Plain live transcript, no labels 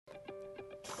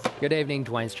Good evening,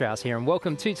 Dwayne Strauss here, and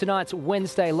welcome to tonight's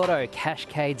Wednesday Lotto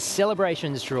Cashcade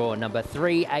Celebrations Draw number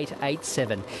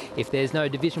 3887. If there's no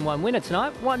Division 1 winner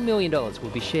tonight, $1 million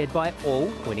will be shared by all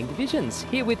winning divisions.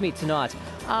 Here with me tonight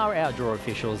are our draw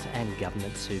officials and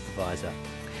government supervisor.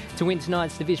 To win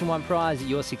tonight's Division 1 prize,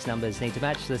 your 6 numbers need to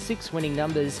match the 6 winning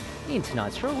numbers in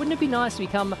tonight's draw. Wouldn't it be nice to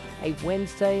become a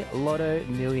Wednesday Lotto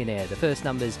millionaire? The first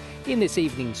numbers in this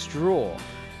evening's draw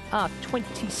are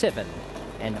 27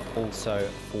 and also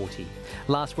 40.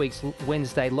 Last week's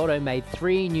Wednesday Lotto made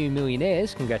 3 new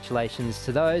millionaires. Congratulations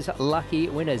to those lucky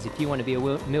winners. If you want to be a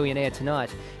millionaire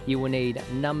tonight, you will need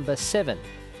number 7,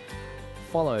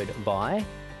 followed by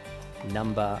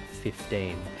number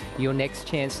 15. Your next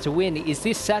chance to win is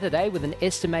this Saturday with an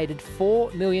estimated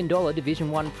 $4 million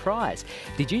Division 1 prize.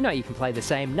 Did you know you can play the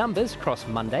same numbers across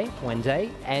Monday,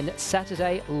 Wednesday and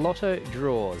Saturday Lotto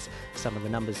draws? Some of the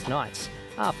numbers tonight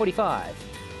are 45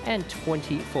 and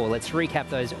 24. Let's recap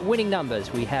those winning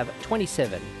numbers. We have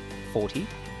 27, 40,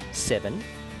 7,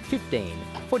 15,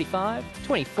 45,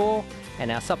 24,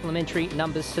 and our supplementary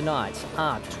numbers tonight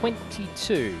are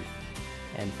 22.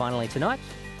 And finally tonight,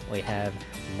 we have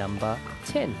number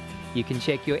 10. You can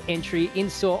check your entry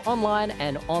in-store, online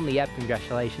and on the app.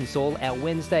 Congratulations to all our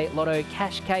Wednesday Lotto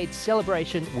Cashcade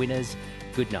celebration winners.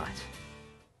 Good night.